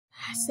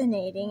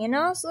fascinating and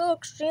also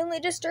extremely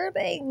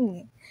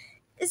disturbing.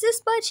 Is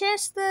this by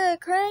chance the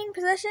crying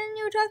possession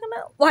you were talking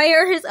about? Why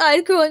are his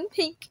eyes glowing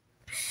pink?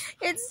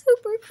 It's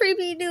super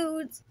creepy,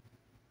 dudes.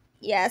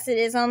 Yes, it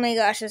is. Oh my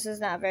gosh, this is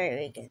not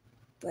very good.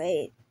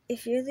 Wait,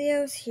 if your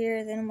Leo's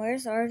here, then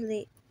where's our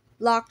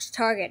locked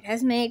target?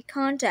 Has made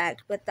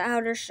contact with the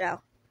outer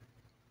shell.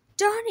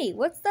 Donnie,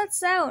 what's that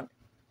sound?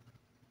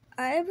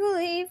 I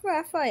believe,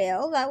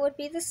 Raphael, that would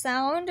be the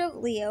sound of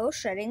Leo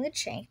shredding the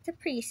tank to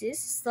pieces,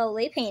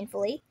 slowly,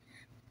 painfully.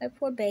 My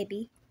poor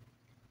baby.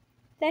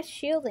 That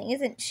shielding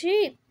isn't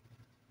cheap.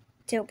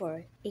 Don't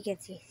worry, it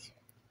gets easier.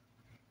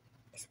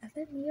 Is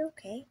other me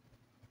okay?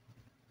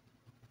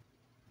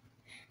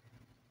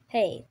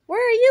 Hey,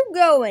 where are you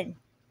going?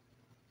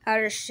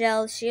 Outer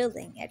shell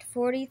shielding at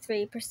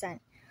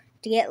 43%.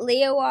 To get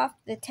Leo off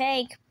the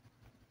tank,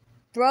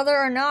 brother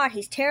or not,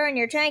 he's tearing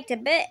your tank to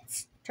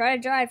bits. Try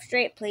to drive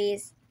straight,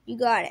 please. You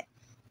got it.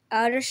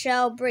 Outer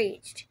shell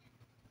breached.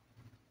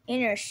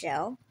 Inner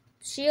shell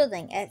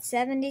shielding at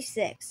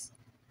 76.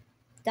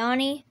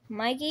 Donnie,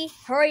 Mikey,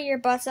 hurry your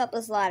butts up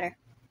this ladder.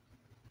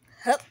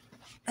 Hup.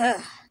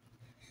 Ugh.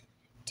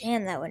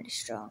 Damn, that wind is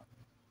strong.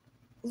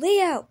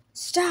 Leo,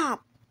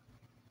 stop!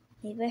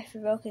 Maybe if I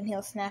provoke him,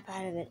 he'll snap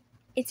out of it.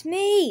 It's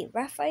me,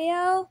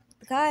 Raphael,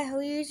 the guy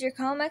who used your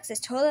comics as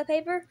toilet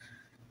paper.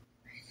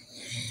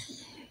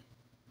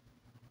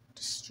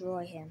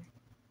 Destroy him.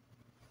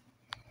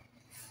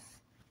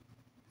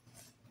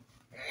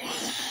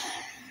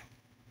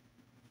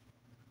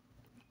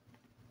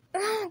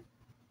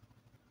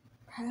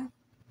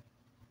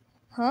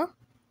 Huh?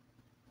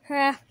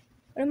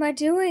 What am I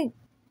doing?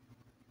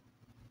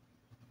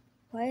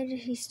 Why did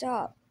he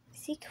stop?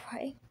 Is he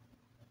crying?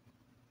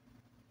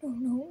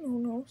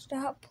 No,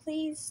 stop,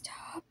 please,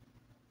 stop.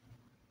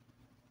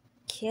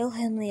 Kill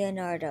him,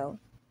 Leonardo.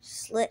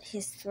 Slit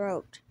his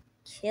throat.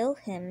 Kill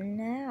him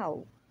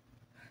now.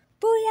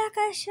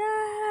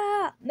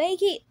 Booyakasha!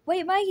 Mikey,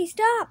 wait, Mikey,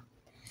 stop!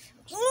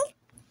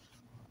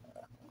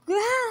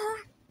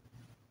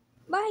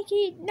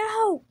 Mikey,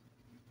 no!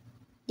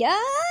 Yeah!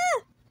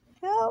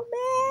 Help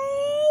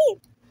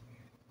me!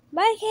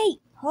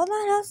 Mikey, hold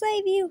on, I'll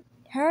save you.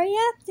 Hurry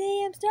up,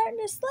 D, I'm starting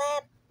to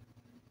slip.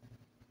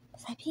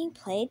 Was I being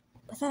played?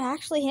 Was that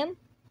actually him?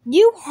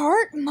 You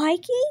hurt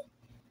Mikey?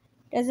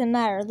 Doesn't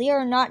matter, Leo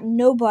or not,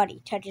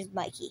 nobody touches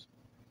Mikey.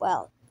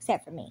 Well,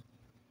 except for me.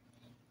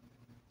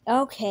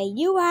 Okay,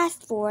 you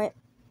asked for it.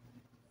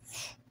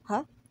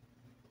 Huh?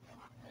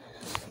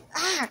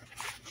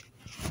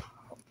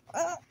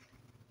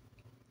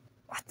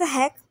 What the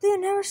heck? Leo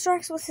never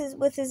strikes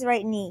with his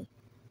right knee.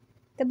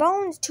 The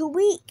bone's too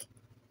weak.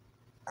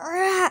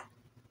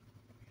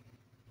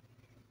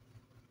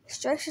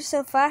 Strikes are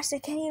so fast I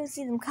can't even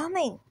see them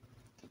coming.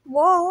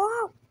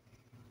 Whoa.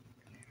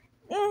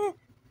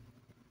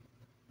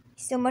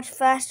 He's so much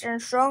faster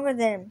and stronger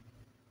than him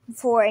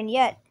before, and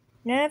yet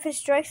none of his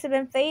strikes have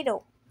been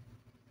fatal.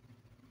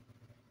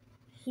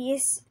 He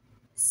is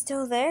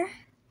still there?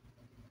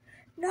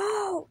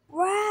 No!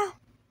 Wow!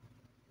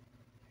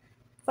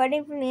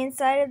 Fighting from the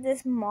inside of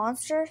this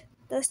monster?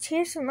 Those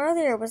tears from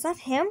earlier, was that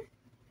him?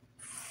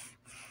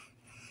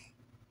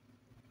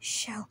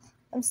 Shell,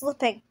 I'm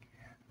slipping.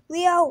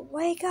 Leo,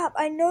 wake up!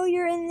 I know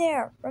you're in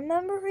there!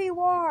 Remember who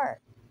you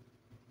are!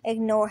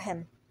 Ignore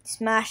him.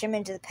 Smash him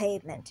into the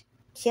pavement.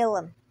 Kill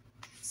him.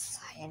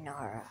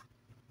 Sayonara.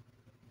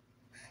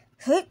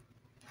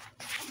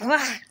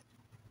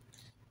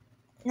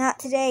 Not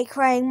today,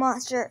 crying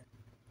monster.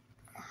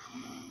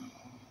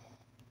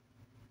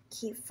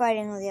 Keep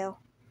fighting, Leo.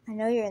 I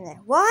know you're in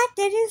there. What?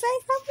 Did you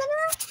say something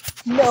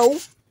else? No.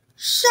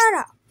 Shut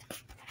up.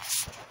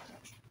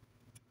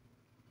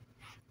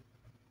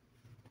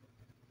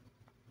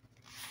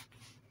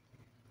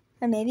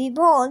 I may be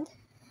bald,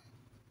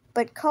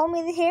 but call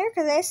me the hair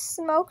because I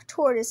smoke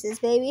tortoises,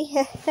 baby.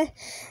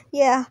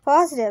 Yeah,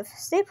 positive.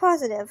 Stay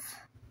positive.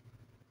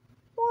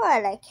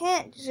 What? I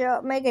can't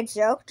make a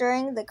joke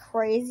during the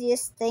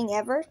craziest thing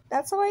ever?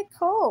 That's how I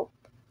cope.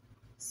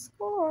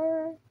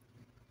 Score.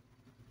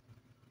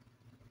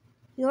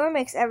 Humor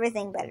makes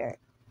everything better.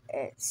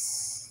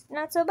 It's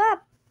not so bad.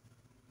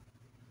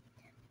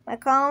 My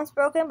column's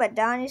broken, but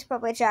Donnie's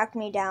probably tracked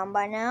me down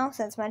by now,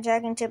 since my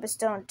tracking chip is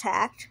still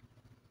intact.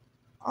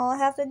 All I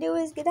have to do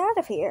is get out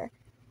of here.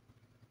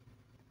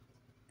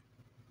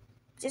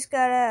 Just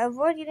gotta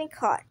avoid getting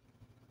caught.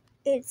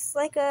 It's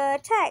like a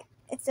tag.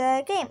 It's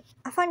a game.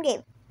 A fun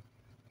game.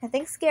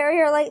 Nothing scary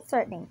or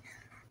light-threatening.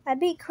 I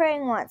beat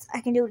Krang once.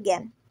 I can do it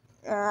again.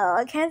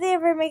 Can't they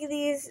ever make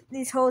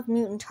these holes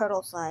mutant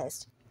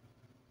turtle-sized?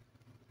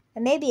 I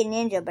may be a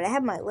ninja, but I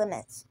have my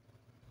limits.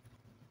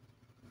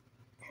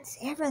 These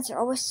air vents are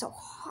always so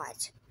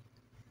hot.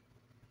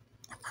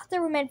 I thought they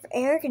were meant for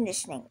air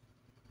conditioning.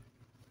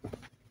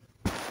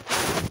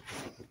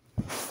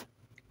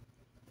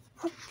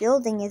 What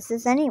building is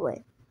this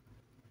anyway?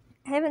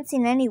 I haven't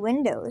seen any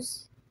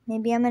windows.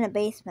 Maybe I'm in a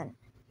basement.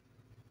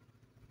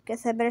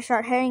 Guess I better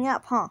start heading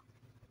up, huh?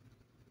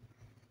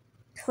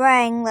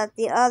 Krang, let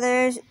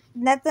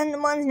the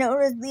ones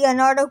known as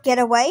Leonardo get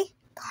away?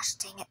 Gosh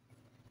dang it.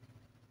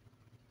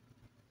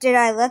 Did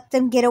I let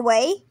them get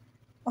away?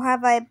 Or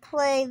have I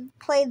played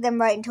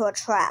them right into a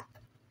trap?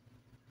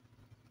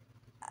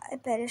 I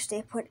better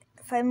stay put.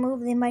 If I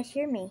move, they might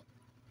hear me.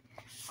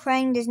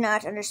 Krang does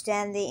not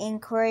understand the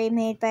inquiry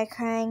made by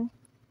Krang.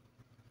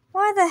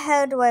 Why the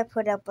hell do I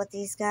put up with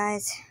these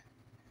guys?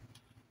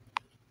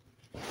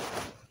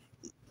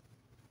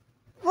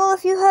 Well,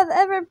 if you have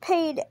ever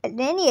paid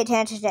any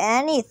attention to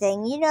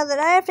anything, you know that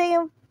I have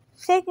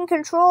taken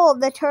control of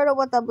the turtle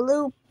with the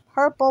blue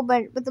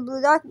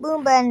dark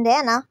blue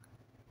bandana.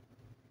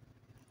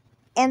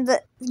 And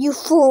you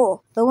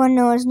fool! The one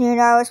known as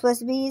Leonardo was supposed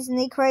to be using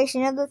the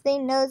creation of the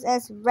thing known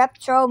as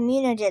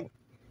Retromutagen.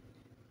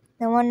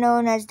 The one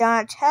known as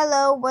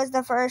Donatello was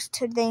the first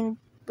to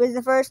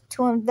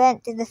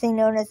invent the thing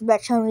known as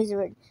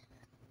Retromutagen,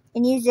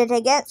 and used it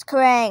against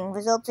Krang,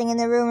 resulting in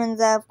the ruins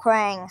of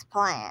Krang's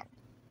plan.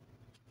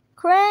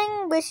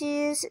 Krang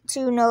wishes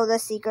to know the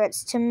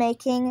secrets to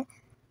making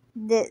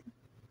the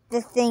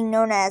thing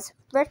known as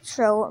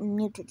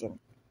Retromutagen.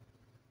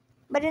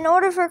 But in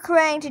order for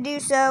Krang to do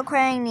so,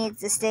 Krang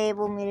needs the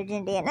stable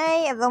mutagen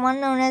DNA of the one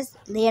known as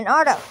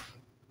Leonardo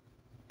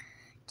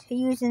to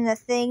use in the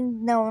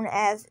thing known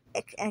as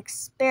an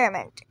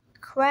experiment.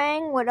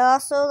 Krang would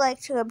also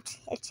like to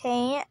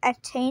attain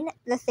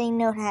the thing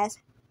known as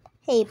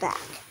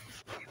payback.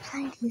 You're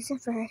planning to use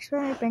it for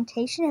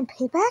experimentation and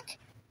payback?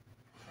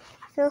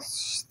 I feel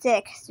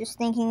sick just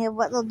thinking of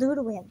what they'll do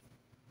to him.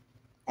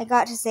 I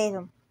got to save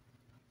him.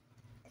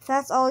 If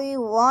that's all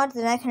you want,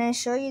 then I can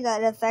assure you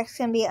that the effects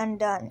can be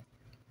undone.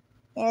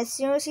 And as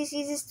soon as he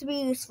ceases to be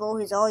useful,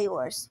 he's all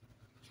yours.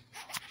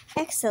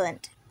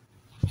 Excellent.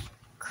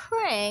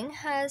 Krang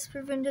has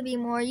proven to be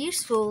more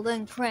useful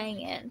than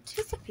Krang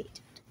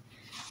anticipated.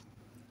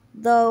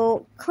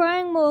 Though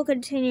Krang will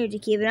continue to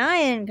keep an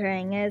eye on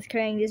Krang, as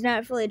Krang does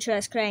not fully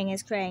trust Krang,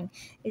 as Krang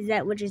is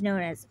that which is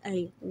known as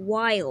a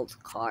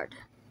wild card.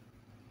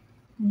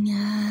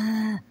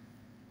 Nah.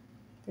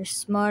 They're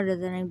smarter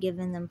than I'm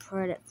giving them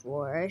credit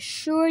for. I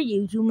assure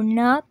you, you will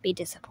not be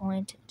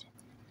disappointed.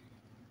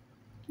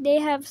 They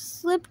have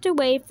slipped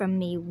away from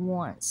me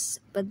once,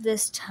 but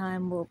this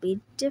time will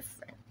be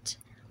different.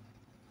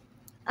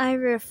 I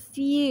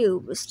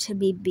refuse to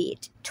be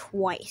beat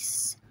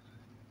twice.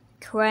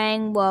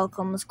 Krang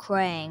welcomes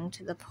Krang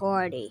to the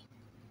party.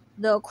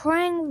 Though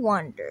Krang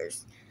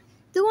wonders,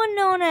 the one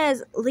known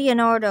as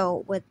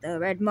Leonardo with the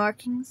red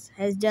markings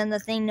has done the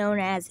thing known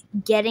as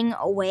getting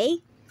away.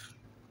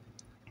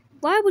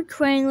 Why would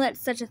Krang let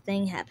such a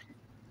thing happen?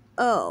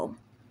 Oh,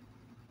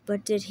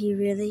 but did he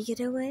really get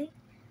away?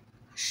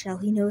 Shell,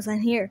 he knows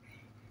I'm here.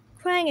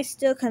 Krang is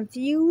still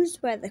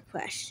confused by the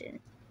question.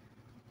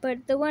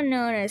 But the one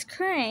known as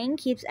Krang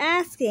keeps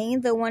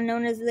asking. The one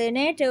known as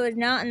Leonardo is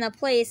not in the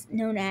place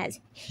known as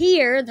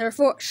here,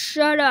 therefore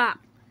shut up.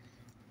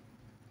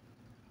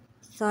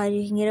 Thought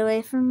you can get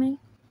away from me?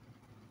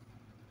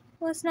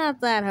 Well, it's not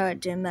that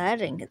hard to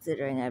imagine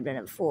considering I've done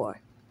it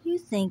before. You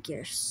think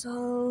you're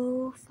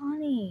so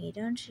funny,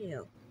 don't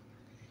you?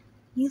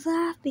 You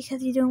laugh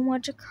because you don't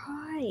want to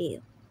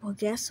cry. Well,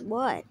 guess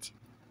what?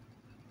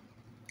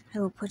 I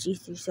will put you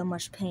through so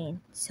much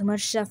pain, so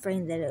much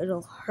suffering that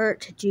it'll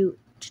hurt to do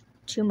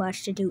too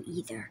much to do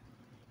either.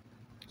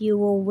 You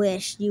will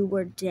wish you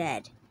were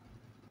dead.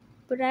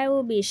 But I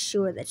will be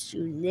sure that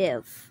you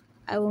live.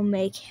 I will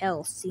make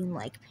hell seem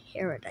like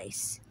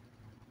paradise.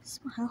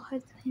 Smile,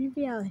 hide the pain of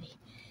reality.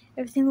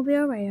 Everything will be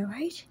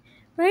alright?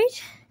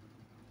 Right?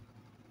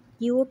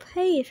 You will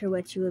pay for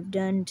what you have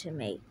done to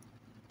me,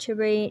 to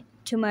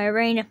my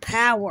reign of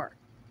power.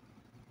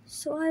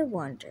 So I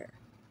wonder,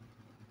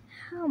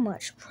 how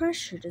much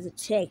pressure does it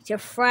take to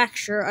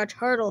fracture a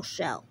turtle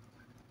shell?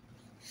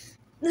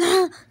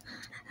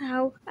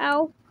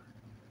 Ow.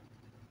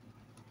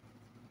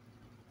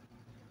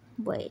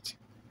 Wait,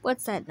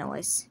 what's that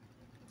noise?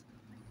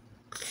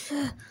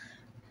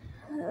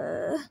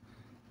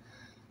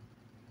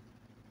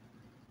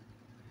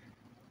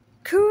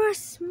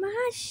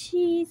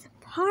 Kurosmashi's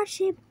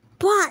party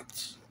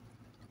botch.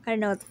 I don't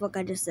know what the fuck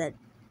I just said.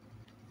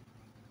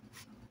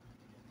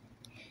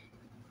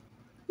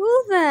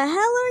 Who the hell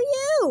are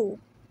you?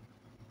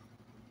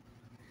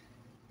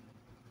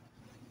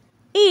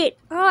 Eat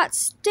hot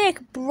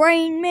stick,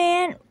 brain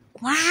man.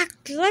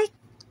 Whack, like.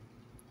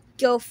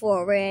 Go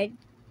for it.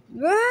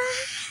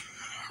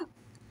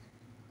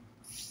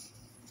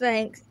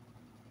 Thanks.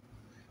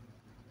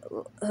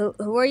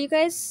 Who are you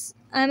guys?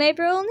 I'm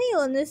April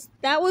O'Neil, and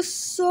that was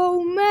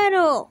so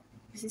metal.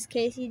 This is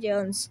Casey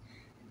Jones.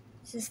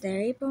 Is this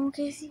their April and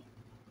Casey?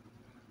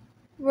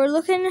 We're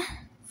looking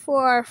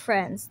for our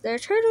friends. They're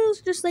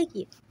turtles just like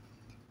you.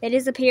 They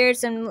disappeared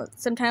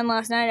sometime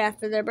last night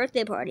after their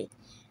birthday party.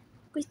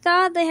 We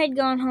thought they had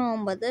gone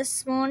home, but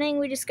this morning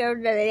we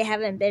discovered that they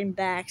haven't been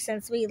back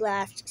since we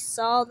last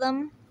saw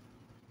them.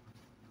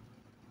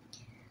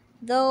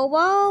 Though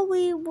while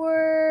we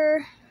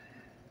were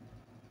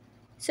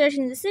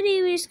searching the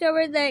city, we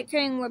discovered that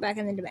Krang were back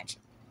in the dimension.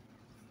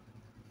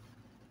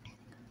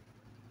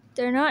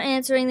 They're not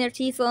answering, their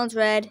T-phones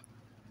red.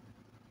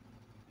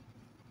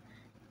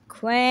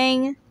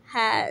 Krang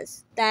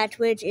has that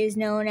which is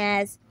known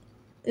as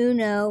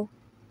Uno.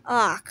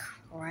 Ah,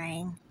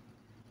 Krang.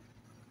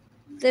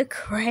 The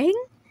Krang?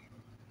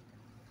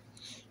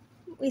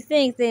 We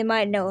think they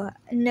might know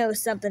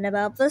something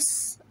about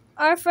this.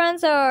 Our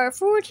friends are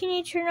 4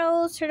 teenage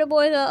turtle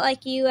boys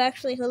like you,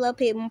 actually, who love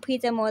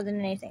pizza more than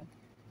anything.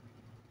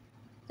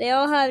 They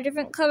all have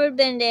different colored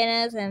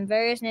bandanas and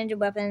various ninja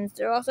weapons.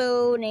 They're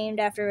also named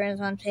after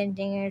Renaissance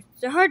paintings.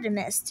 They're hard to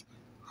miss.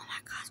 Oh my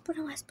gosh, what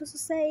am I supposed to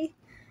say?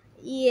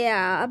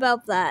 Yeah,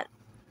 about that.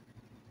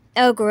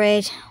 Oh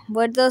great,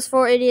 what did those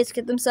 4 idiots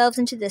get themselves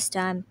into this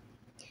time?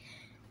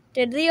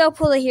 Did Leo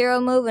pull a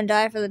hero move and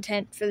die for the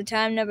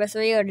time number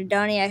 3, or did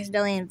Donnie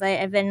accidentally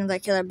invent another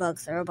killer bug,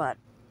 the robot?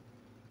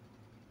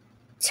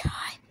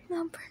 Time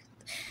number...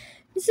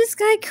 Is this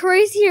guy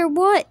crazy or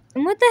what?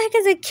 And what the heck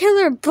is a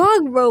killer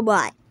bug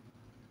robot?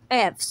 I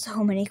have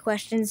so many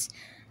questions.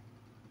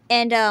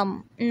 And,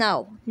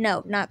 no,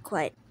 not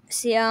quite.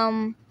 See,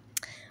 well,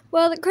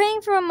 the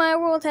Krang from my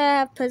world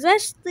have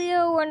possessed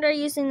Leo and are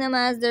using them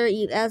as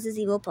his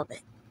evil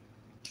puppet.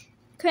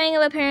 Krang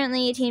have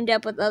apparently teamed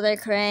up with other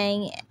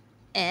Krang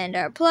and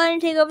are plotting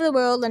to take over the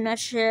world. I'm not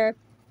sure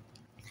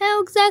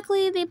how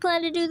exactly they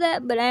plan to do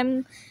that, but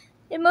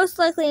it most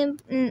likely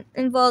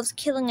involves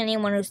killing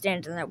anyone who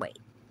stands in their way.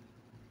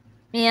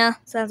 Yeah,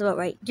 sounds about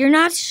right. You're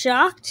not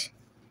shocked?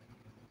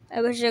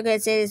 I wish I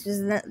could say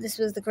this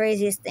was the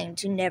craziest thing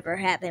to never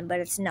happen, but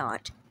it's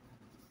not.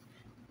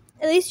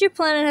 At least your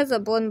planet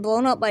hasn't been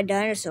blown up by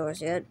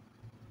dinosaurs yet.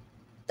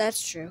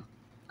 That's true.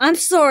 I'm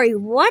sorry,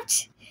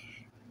 what?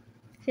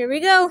 Here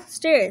we go,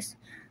 stairs.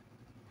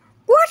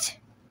 What?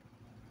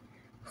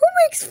 Who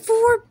makes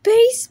 4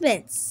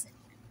 basements?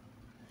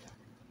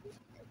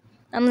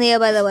 I'm Leo,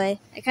 by the way.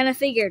 I kind of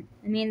figured.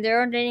 I mean, there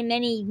aren't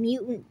many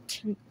mutant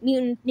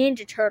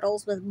ninja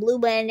turtles with blue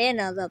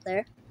bandanas out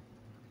there.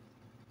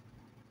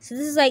 So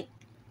this is like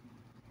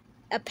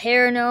a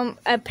parallel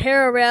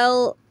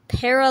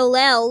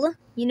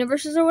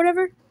universes or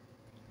whatever.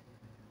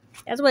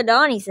 That's what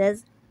Donnie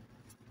says.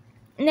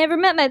 Never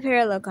met my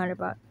parallel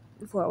counterpart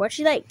before. What's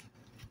she like?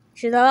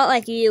 She's a lot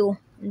like you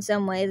in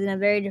some ways, and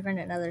very different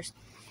in others.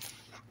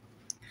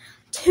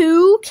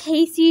 2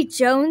 Casey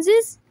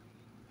Joneses?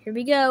 Here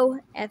we go.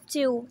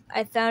 F2.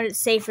 I found it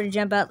safer to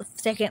jump out the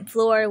 2nd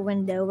floor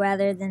window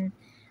rather than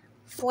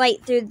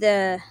flight through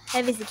the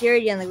heavy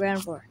security on the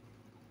ground floor.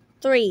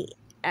 3,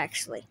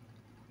 actually.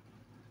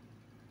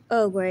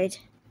 Oh,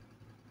 great.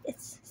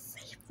 It's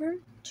safer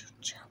to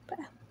jump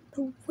out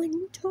the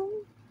window?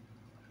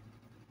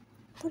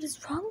 What is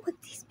wrong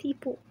with these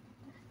people?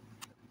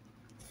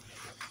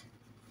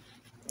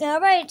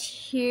 Alright,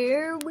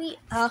 here we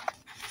are.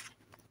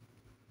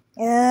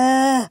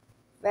 Red,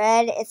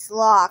 it's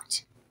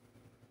locked.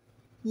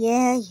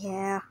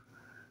 Yeah.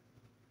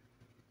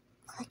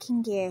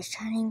 Clicking gears,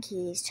 turning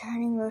keys,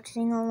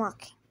 rotating,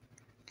 unlocking.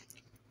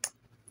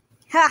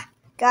 Ha!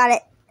 Got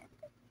it.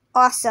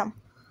 Awesome.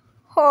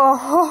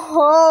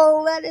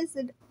 Oh, that is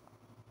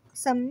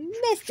some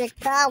mystic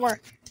power.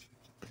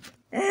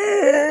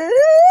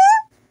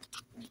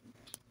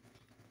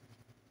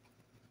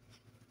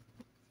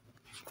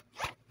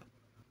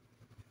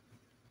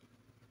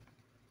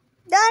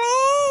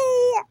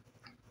 Donnie!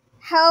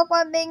 Help,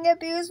 I'm being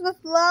abused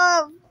with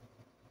love.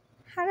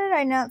 How did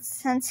I not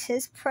sense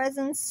his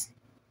presence?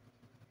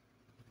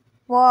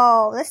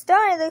 Whoa, this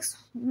Donnie looks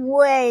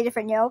way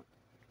different, yo.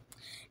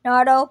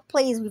 Nardo,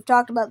 please, we've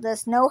talked about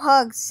this. No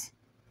hugs.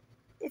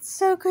 It's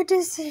so good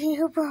to see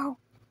you, bro.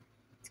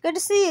 It's good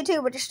to see you,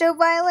 too, but you're still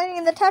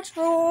violating the touch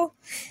rule.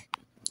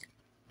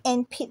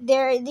 And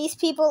these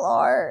people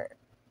are...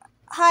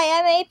 Hi,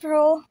 I'm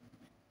April.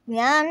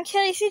 Yeah, I'm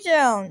Casey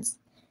Jones.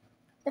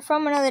 They're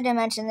from another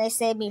dimension. They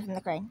saved me from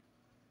the Krang.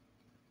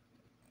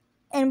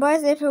 And why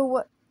is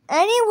April...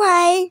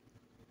 Anyway,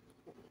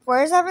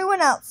 where's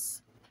everyone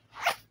else?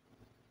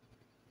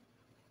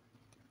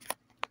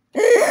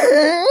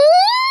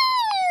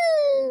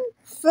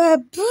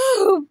 The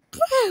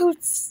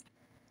boots.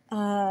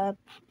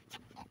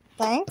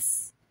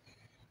 Thanks?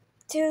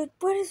 Dude,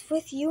 what is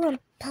with you and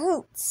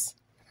boots?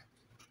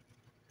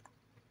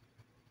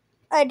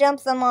 I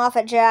dumped them off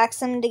at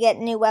Jackson to get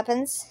new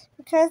weapons.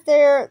 Because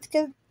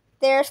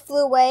theirs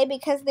flew away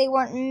because they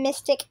weren't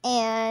Mystic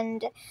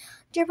and...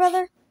 Dear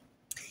brother,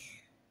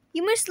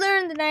 you must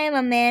learn that I am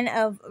a man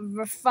of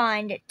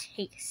refined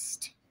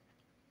taste.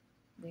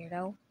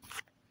 Weirdo.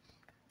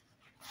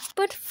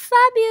 But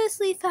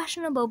fabulously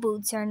fashionable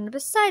boots are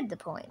beside the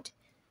point.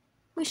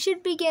 We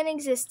should begin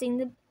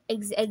exiting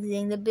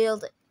the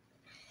building.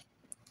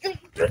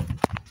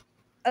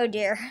 Oh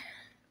dear.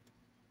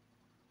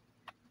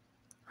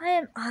 Why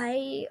am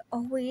I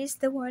always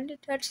the one to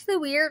touch the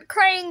weird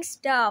Krang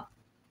stuff?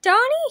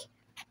 Donnie?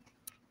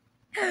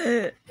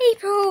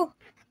 April!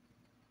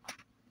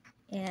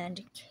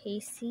 And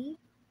Casey?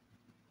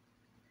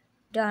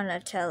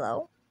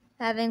 Donatello?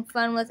 Having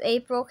fun with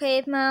April,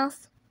 Cave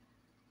Mouth?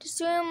 Just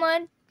doing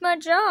my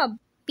job.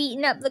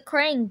 Beating up the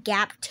Krang,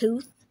 Gap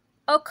Tooth.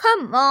 Oh,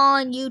 come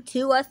on, you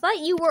two. I thought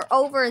you were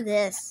over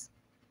this.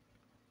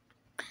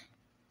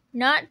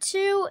 Not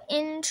to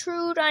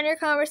intrude on your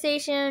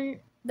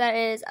conversation, that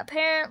is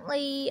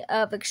apparently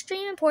of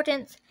extreme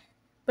importance.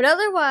 But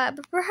otherwise,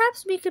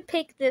 perhaps we could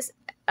pick this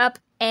up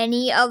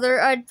any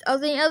other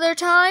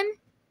time.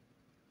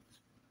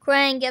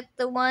 Krang, get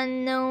the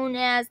one known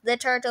as the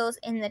Turtles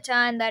in the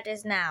time that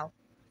is now.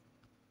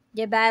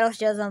 Your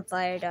battleship's on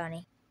fire,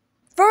 Donnie.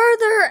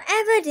 Further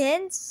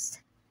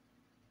evidence?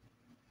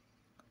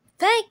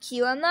 Thank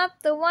you. I'm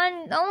not the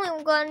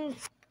only one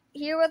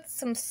here with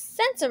some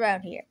sense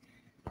around here.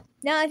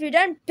 Now, if you're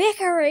done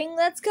bickering,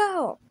 let's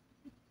go.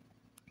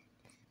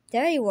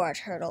 There you are,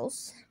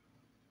 Turtles.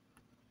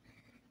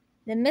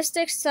 The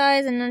mystic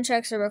size and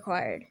nunchucks are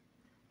required.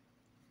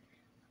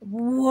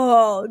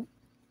 Whoa.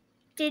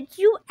 Did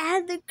you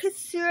add the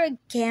Katsura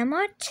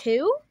Gamma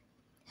too?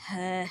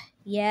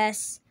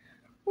 Yes.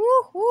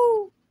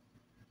 Woohoo!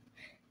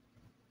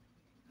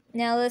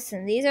 Now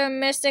listen, these are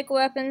mystic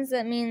weapons.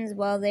 That means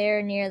while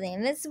they're nearly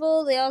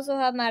invincible, they also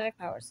have magic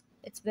powers.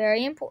 It's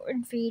very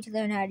important for you to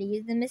learn how to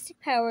use the mystic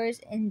powers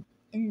in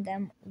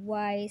them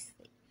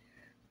wisely.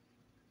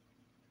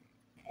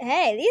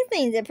 Hey, these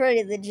things are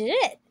pretty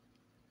legit.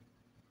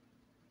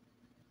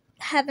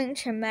 Having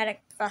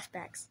traumatic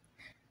flashbacks.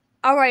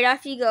 Alright,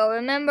 off you go.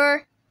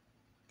 Remember,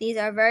 these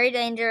are very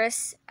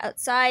dangerous.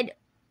 Outside,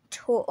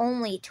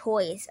 only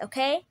toys,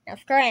 okay? Now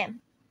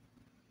scram.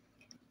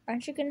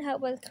 Aren't you gonna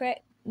help with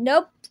correct?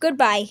 Nope,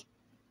 goodbye.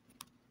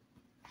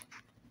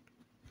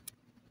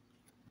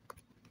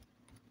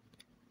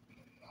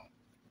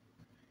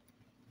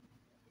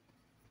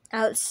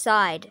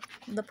 Outside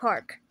the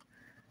park.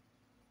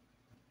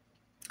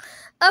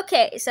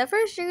 Okay, so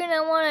first you're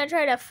gonna want to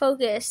try to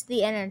focus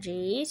the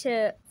energy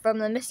from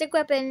the mystic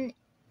weapon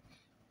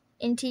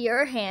into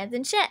your hands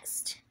and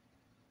chest.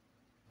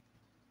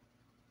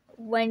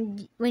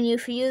 When you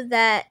feel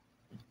that,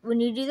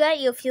 when you do that,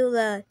 you'll feel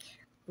the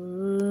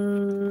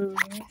ooh.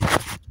 You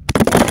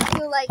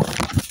feel like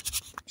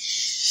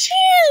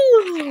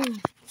shoo.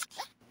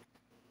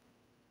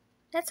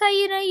 That's how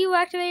you know you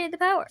activated the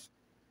power.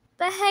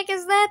 The heck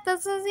is that?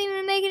 That doesn't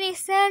even make any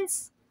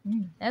sense.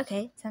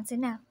 Okay, sounds good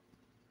now.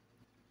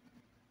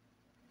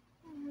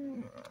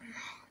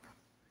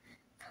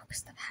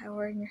 Focus the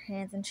power in your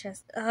hands and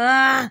chest.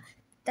 That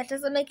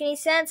doesn't make any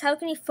sense. How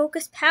can you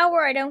focus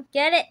power? I don't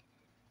get it.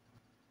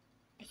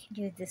 I can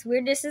do this.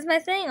 Weirdness is my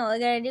thing. All I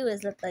gotta do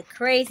is look like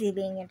crazy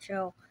being in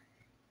control.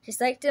 Just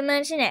like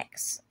Dimension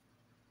X.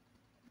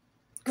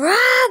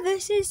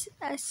 This is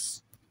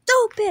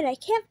stupid. I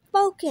can't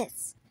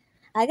focus.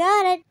 I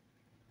got it.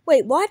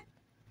 Wait, what?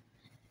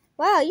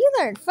 Wow, you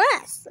learned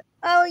fast.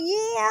 Oh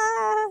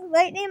yeah,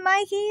 Lightning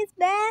Mikey's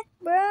back,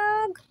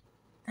 bro.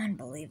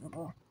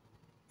 Unbelievable.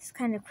 This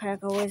kind of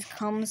crack always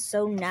comes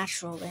so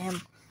natural to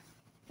him.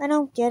 I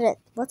don't get it.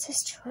 What's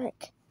his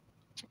trick?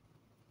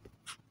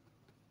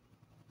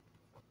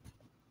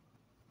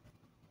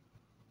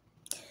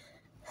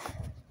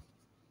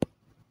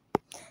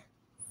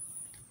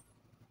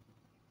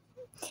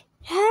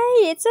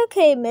 Hey, it's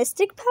okay.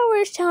 Mystic power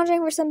is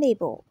challenging for some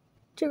people.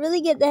 To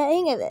really get the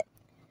hang of it.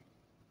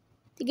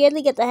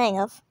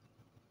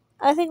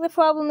 I think the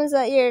problem is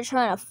that you're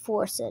trying to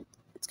force it.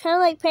 It's kind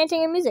of like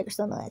painting or music or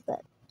something like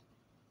that.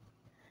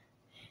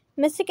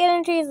 Mystic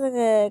energy is like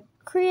a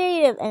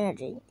creative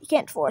energy. You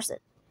can't force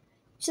it.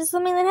 It's just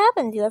something that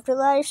happens. You have to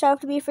allow yourself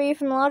to be free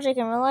from logic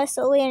and rely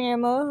solely on your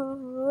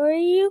emotion. Or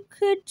you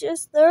could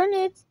just learn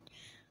it.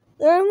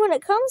 Learn when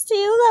it comes to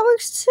you. That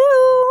works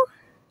too.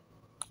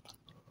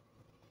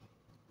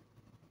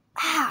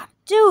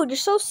 Dude, you're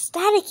so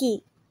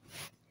staticky.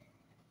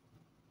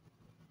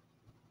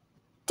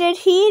 Did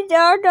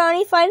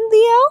Donnie find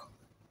Leo?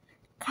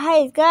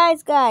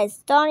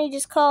 Guys, Donnie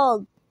just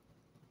called.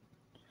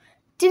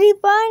 Did he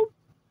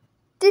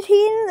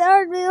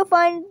and Leo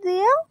find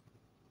Leo?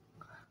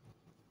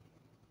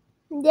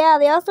 Yeah,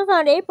 they also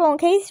found April and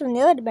Casey from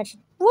the other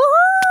dimension.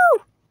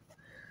 Woohoo!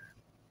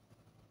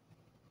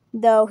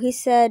 Though he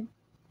said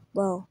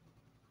to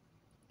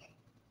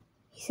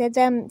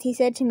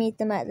meet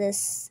them at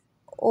this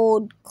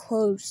old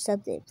closed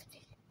subject.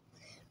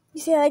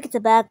 You say like it's a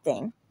bad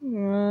thing.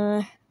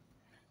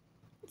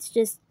 It's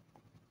just,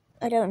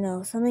 I don't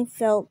know. Something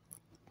felt.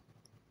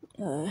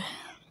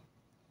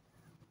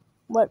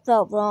 What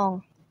felt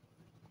wrong?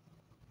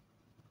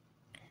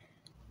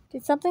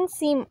 Did something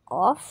seem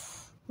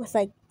off with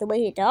like the way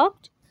he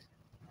talked?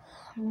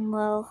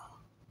 Well,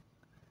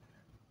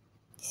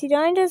 see,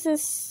 Donnie does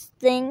this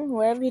thing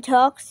wherever he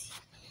talks.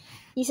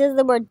 He says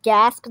the word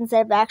gasp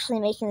instead of actually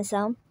making the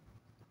sound,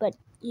 but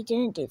he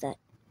didn't do that,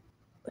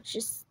 which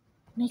just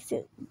makes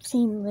it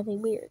seem really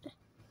weird.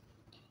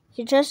 If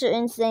you trust your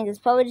instincts, it's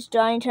probably just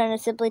Donnie trying to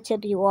simply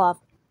tip you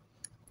off.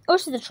 Or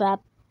it's a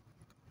trap.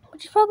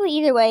 Which is probably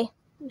either way.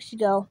 We should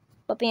go,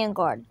 but be on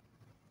guard.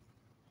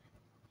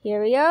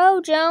 Here we go,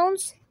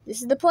 Jones.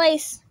 This is the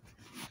place.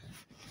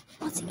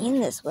 What's in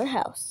this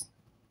warehouse?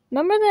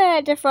 Remember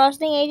the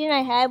defrosting agent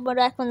I had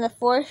back when the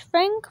force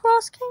ring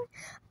cross came?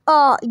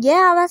 Oh,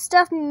 yeah, that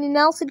stuff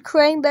melted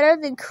Krang better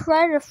than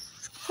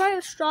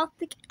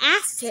cryostropic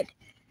acid.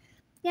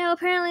 Yeah,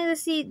 apparently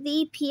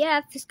the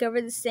EPF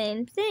discovered the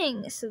same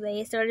thing, so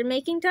they started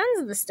making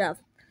tons of the stuff.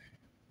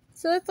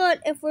 So I thought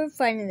if we're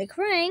finding the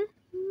Krang,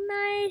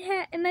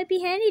 it might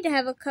be handy to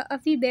have a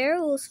few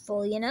barrels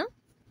full, you know?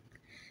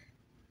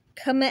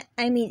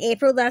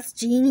 April, that's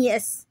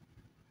genius.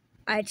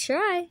 I'd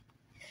try.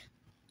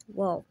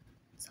 Whoa,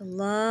 it's a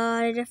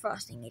lot of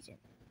defrosting agent.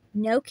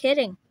 No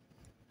kidding.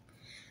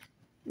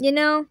 You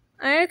know,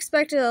 I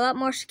expected a lot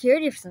more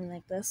security for something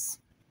like this.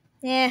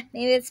 Yeah,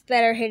 maybe it's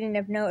better hidden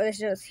if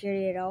there's no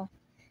security at all.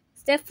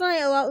 It's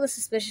definitely a lot less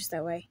suspicious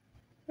that way.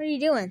 What are you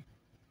doing?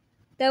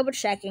 Double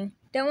checking.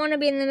 Don't want to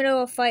be in the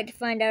middle of a fight to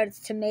find out it's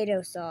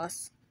tomato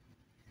sauce.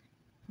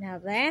 Now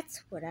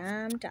that's what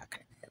I'm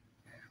talking about.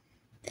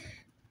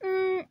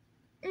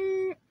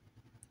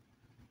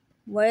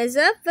 What is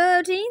up,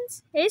 fellow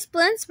teens? It's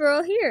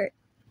Blensborough here.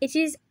 It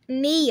is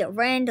me,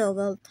 Randall,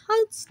 the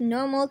totes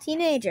normal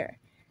teenager.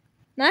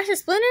 Master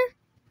Splinter?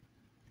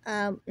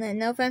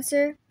 No offense,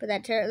 sir, but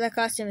that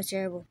costume is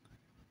terrible.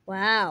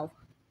 Wow,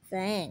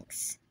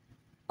 thanks.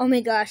 Oh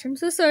my gosh, I'm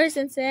so sorry,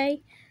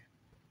 Sensei.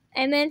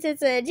 I meant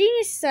it's a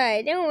genius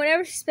side. No one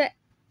ever suspect.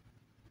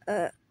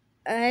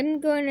 I'm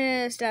going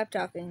to stop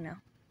talking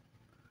now.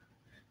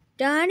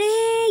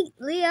 Donnie!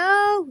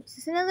 Leo! Is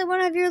this another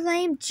one of your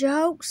lame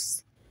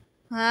jokes?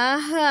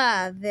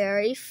 Haha,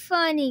 very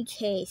funny,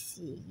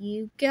 Casey.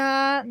 You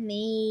got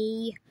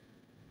me.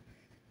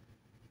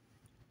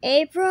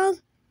 April?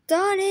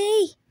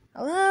 Donnie?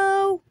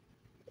 Hello?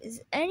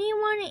 Is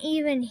anyone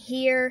even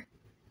here?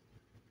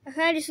 I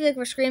kinda just feel like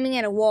we're screaming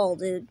at a wall,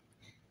 dude.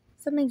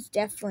 Something's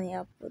definitely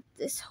up with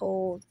this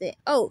whole thing.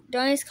 Oh,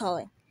 Donnie's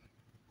calling.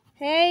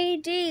 Hey,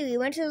 D, we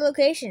went to the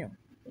location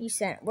you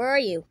sent. Where are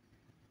you?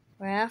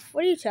 Raph,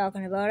 what are you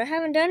talking about? I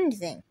haven't done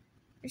anything.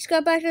 I just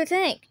got back to the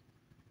tank.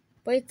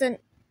 Wait, then...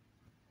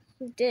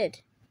 Who did?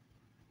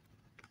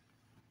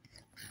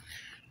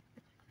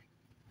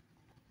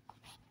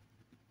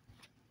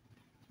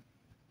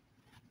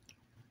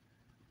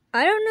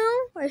 I don't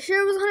know. Are you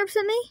sure it was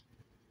 100% me?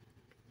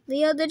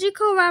 Leo, did you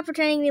call Raph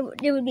pretending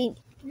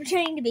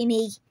to be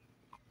me?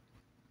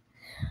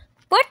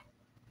 What?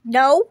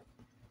 No.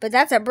 But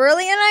that's a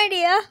brilliant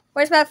idea.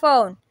 Where's my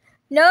phone?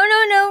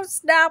 No,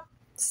 stop.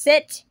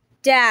 Sit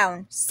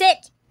down.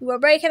 Sit. You were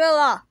breaking the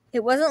law.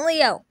 It wasn't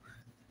Leo.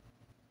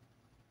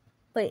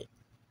 Wait,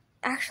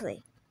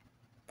 actually,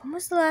 when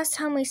was the last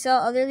time we saw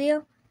other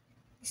Leo?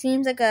 It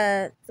seems like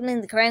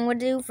something the Krang would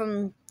do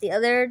from the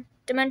other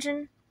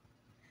dimension.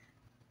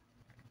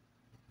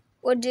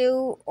 Would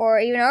do, or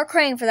even our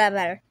Krang for that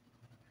matter.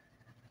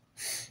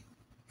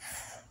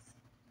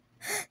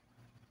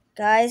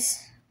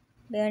 Guys,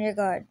 be on your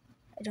guard.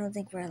 I don't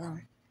think we're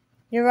alone.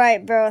 You're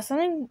right, bro.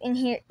 Someone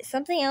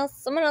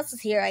else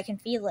is here. I can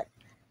feel it.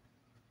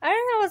 I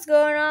don't know what's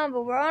going on,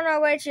 but we're on our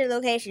way to your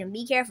location.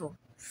 Be careful.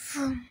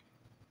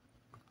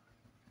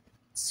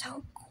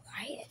 So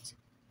quiet.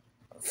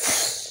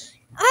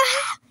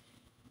 Ah!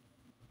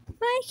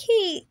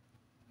 Mikey!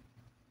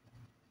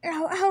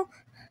 Ow.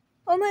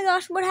 Oh my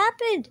gosh, what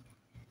happened?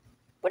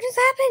 What just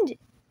happened?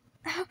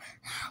 Ow.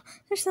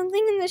 There's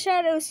something in the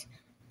shadows.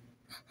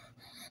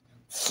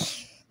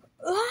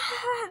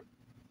 Ah!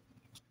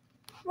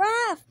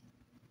 Raph!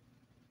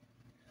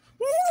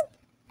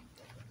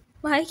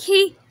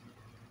 Mikey?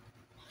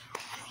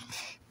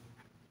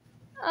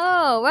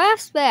 Oh,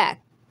 Raph's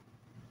back.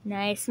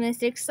 Nice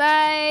mystic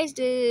size,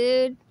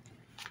 dude.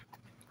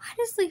 Why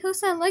does Leo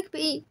sound like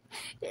me?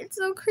 It's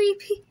so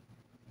creepy.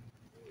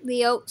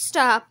 Leo,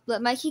 stop.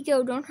 Let Mikey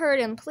go. Don't hurt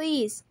him,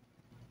 please.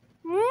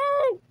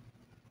 The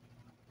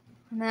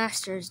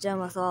Master's done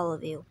with all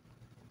of you.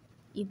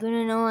 You've been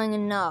annoying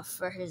enough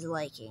for his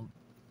liking.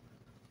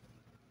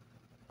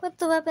 Put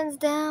the weapons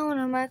down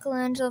or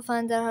Michelangelo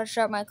finds out how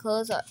sharp my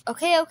clothes are.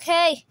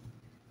 Okay.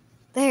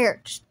 There,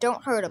 just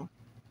don't hurt him.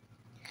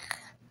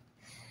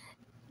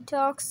 He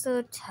talks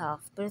so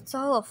tough, but it's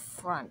all a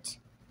front.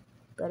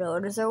 But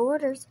orders are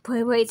orders.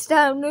 Wait,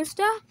 stop. No,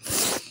 stop.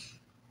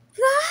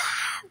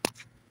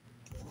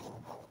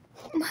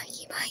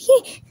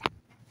 Mikey.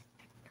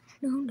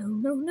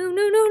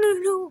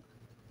 No.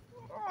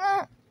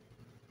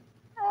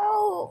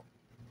 Oh.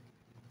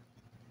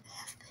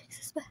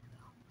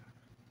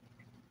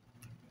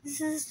 This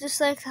is just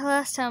like the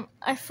last time.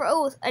 I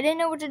froze. I didn't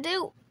know what to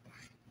do.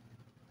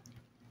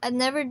 I've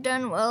never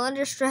done well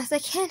under stress. I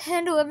can't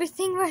handle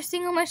everything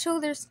resting on my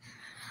shoulders.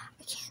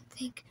 I can't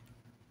think.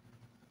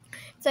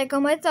 It's like all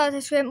my thoughts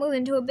are scrambled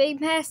into a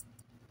big mess.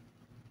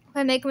 If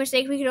I make a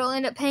mistake, we could all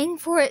end up paying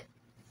for it.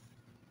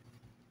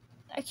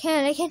 I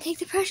can't take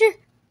the pressure.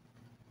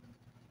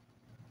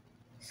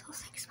 This whole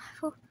thing is my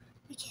fault.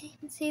 I can't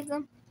even save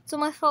them. It's all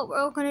my fault. We're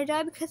all gonna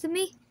die because of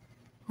me.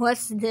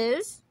 What's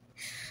this?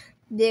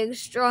 Big,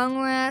 strong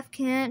Raph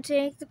can't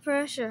take the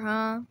pressure,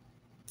 huh?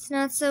 It's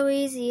not so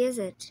easy, is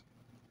it?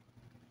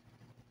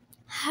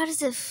 How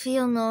does it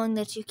feel knowing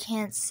that you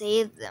can't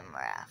save them,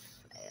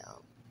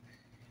 Raphael?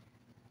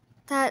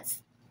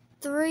 That's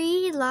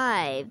 3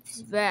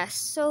 lives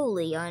rest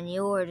solely on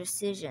your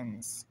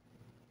decisions.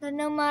 That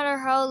no matter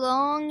how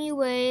long you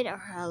wait or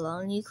how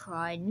long you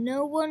cry,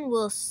 no one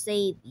will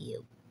save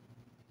you.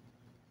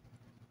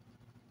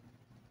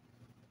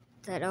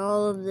 That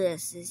all of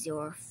this is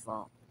your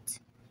fault.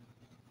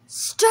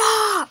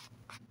 Stop!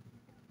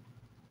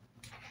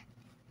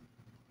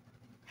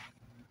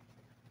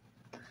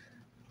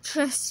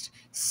 Just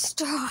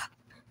stop.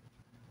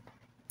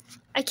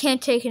 I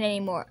can't take it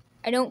anymore.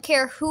 I don't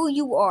care who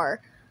you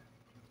are.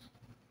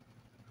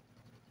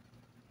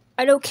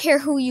 I don't care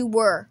who you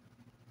were.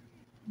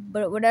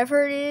 But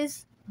whatever it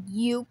is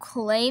you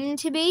claim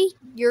to be,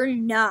 you're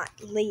not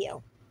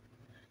Leo.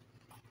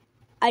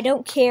 I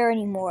don't care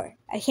anymore.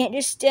 I can't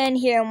just stand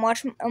here and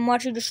watch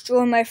you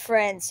destroy my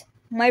friends,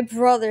 my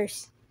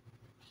brothers.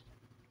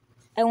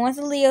 I want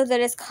the Leo that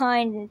is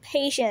kind and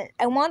patient.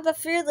 I want the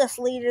fearless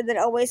leader that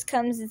always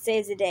comes and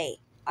saves the day.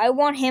 I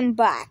want him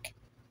back.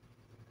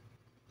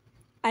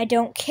 I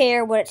don't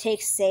care what it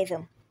takes to save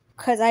him,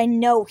 because I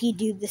know he'd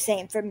do the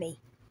same for me.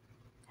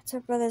 That's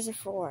what brothers are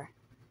for.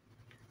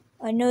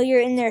 I know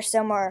you're in there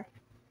somewhere.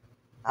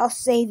 I'll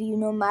save you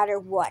no matter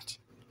what.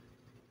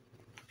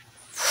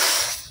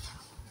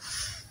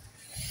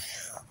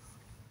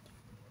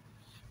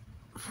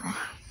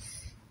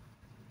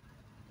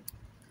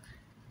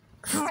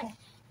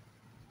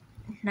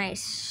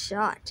 Nice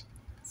shot.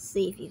 Let's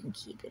see if you can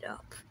keep it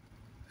up.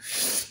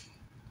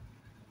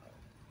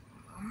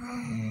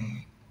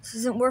 This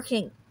isn't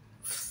working.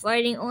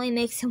 Fighting only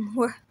makes him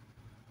worse.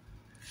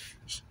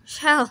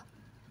 Shell,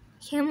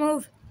 can't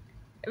move.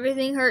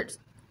 Everything hurts.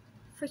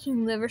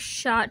 Freaking liver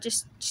shot.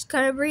 Just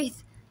gotta breathe.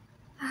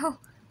 Ow.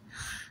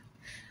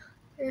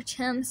 Your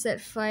attempts at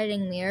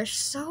fighting me are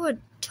so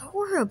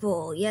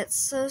adorable, yet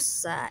so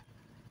sad.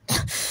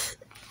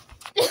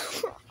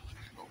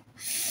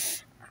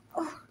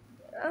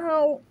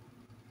 Ow.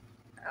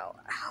 Ow,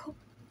 ow.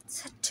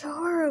 It's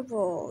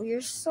adorable.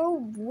 You're so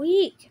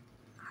weak.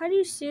 How do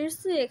you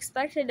seriously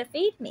expect to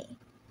defeat me?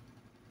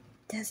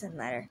 Doesn't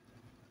matter.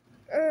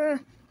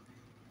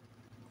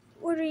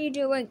 What are you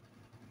doing?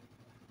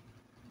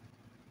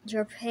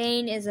 Your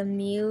pain is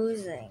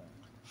amusing.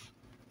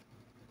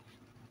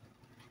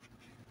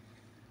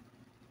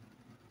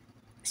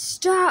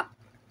 Stop!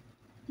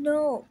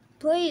 No,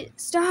 please,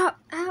 stop!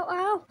 Ow,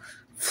 ow!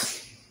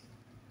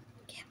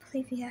 Can't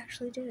believe he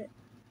actually did it.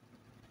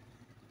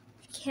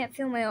 I can't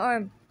feel my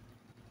arm.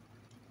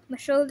 My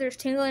shoulder's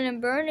tingling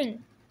and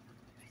burning.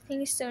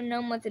 Everything is so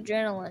numb with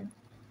adrenaline.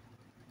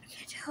 I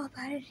can't tell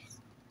about it.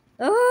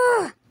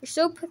 Ugh! You're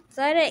so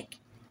pathetic.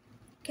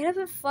 Get up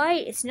and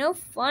fight. It's no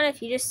fun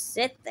if you just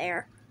sit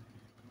there.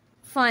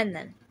 Fine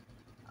then.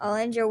 I'll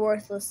end your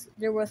worthless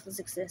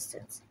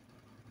existence.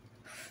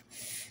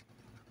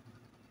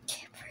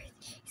 Can't breathe.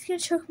 He's gonna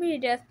choke me to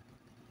death.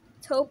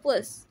 It's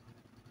hopeless.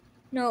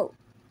 No,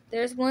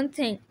 there's one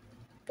thing,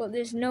 but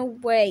there's no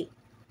way.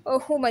 Oh,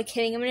 who am I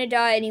kidding? I'm gonna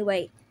die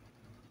anyway.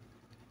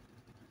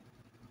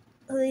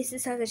 At least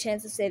this has a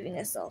chance of saving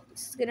us all.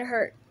 This is gonna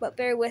hurt, but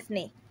bear with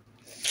me.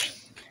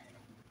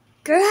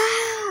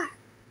 Gah!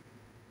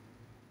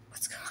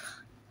 What's going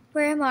on?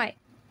 Where am I?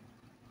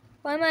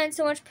 Why am I in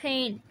so much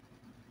pain?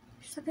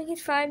 Something can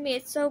find me.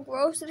 It's so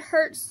gross. It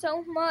hurts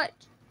so much.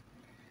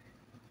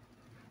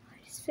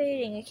 It's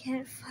fading. I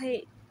can't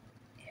fight.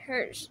 It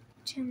hurts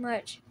too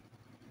much.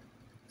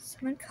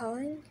 Someone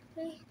calling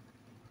me?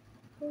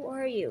 Who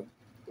are you?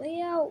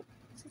 Lay out.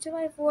 Listen to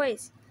my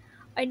voice.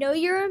 I know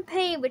you're in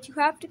pain, but you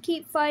have to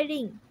keep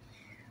fighting.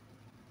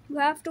 You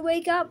have to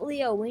wake up,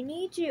 Leo. We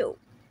need you.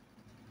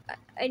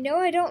 I know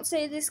I don't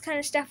say this kind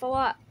of stuff a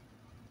lot,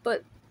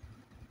 but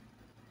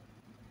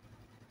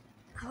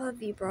I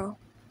love you, bro.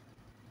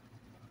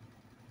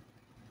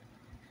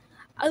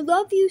 I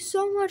love you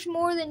so much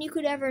more than you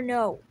could ever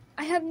know.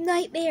 I have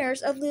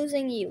nightmares of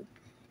losing you.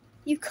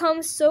 You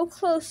come so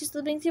close to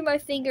slipping through my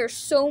fingers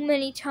so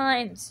many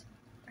times.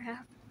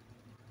 Perhaps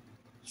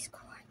he's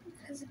crying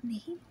because of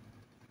me.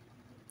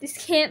 This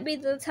can't be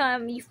the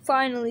time you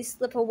finally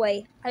slip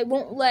away. I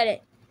won't let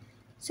it.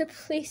 So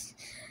please,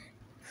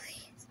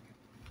 please.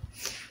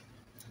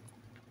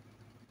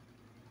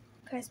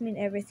 You guys mean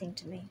everything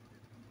to me.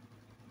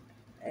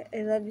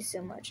 I love you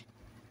so much.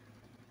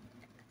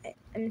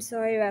 I'm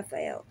sorry,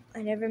 Raphael.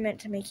 I never meant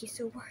to make you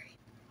so worried.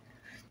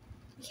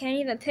 You can't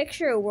even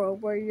picture a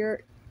world where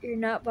you're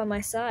not by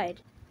my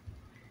side.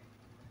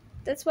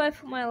 That's why I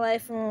put my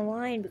life on the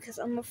line, because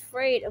I'm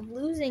afraid of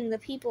losing the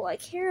people I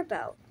care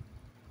about.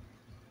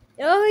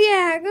 Oh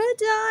yeah, good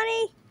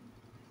Donnie!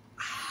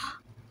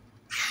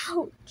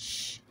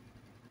 Ouch.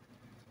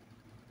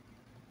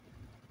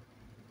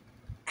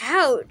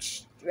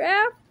 Ouch.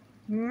 Draft?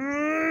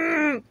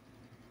 Whoa,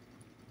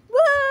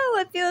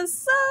 it feels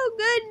so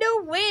good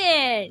to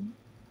win!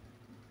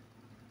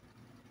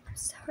 I'm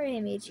sorry I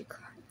made you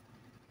cry.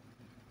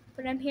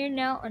 But I'm here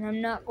now and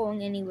I'm not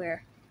going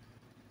anywhere.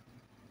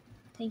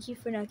 Thank you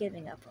for not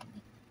giving up on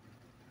me.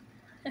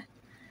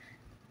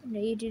 I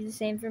know you do the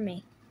same for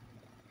me.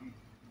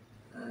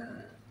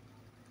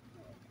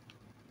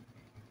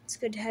 It's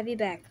good to have you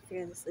back,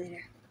 fearless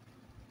leader.